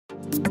Here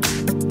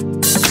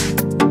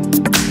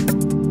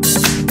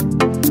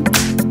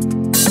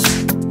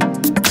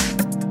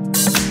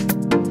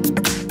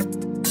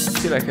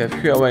I have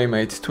HUAWEI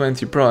Mate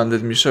 20 Pro, and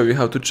let me show you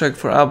how to check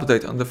for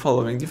update on the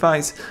following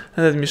device,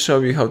 and let me show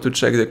you how to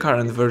check the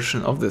current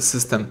version of the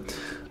system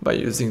by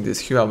using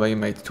this HUAWEI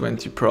Mate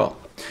 20 Pro.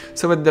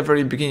 So at the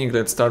very beginning,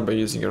 let's start by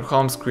using your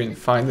home screen,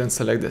 find and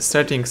select the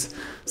settings,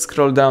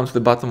 scroll down to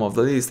the bottom of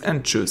the list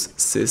and choose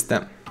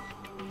System.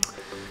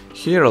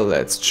 Here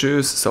let's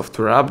choose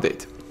Software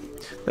Update.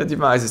 The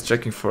device is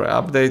checking for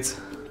updates.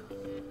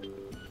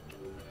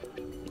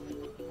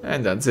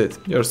 And that's it,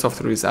 your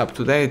software is up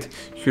to date.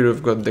 Here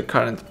you've got the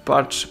current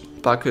patch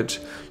package.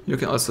 You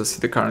can also see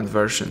the current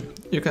version.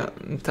 You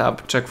can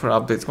tap check for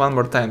updates one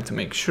more time to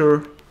make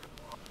sure.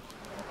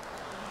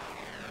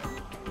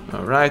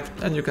 Alright,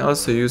 and you can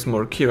also use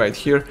more key right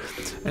here,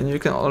 and you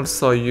can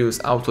also use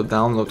auto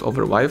download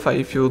over Wi-Fi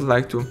if you would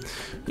like to.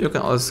 You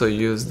can also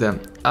use the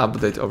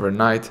update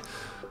overnight.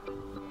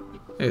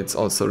 It's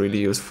also a really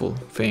useful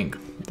thing.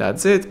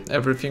 That's it,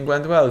 everything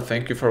went well,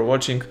 thank you for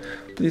watching.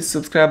 Please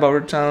subscribe our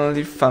channel,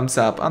 leave thumbs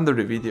up under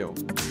the video.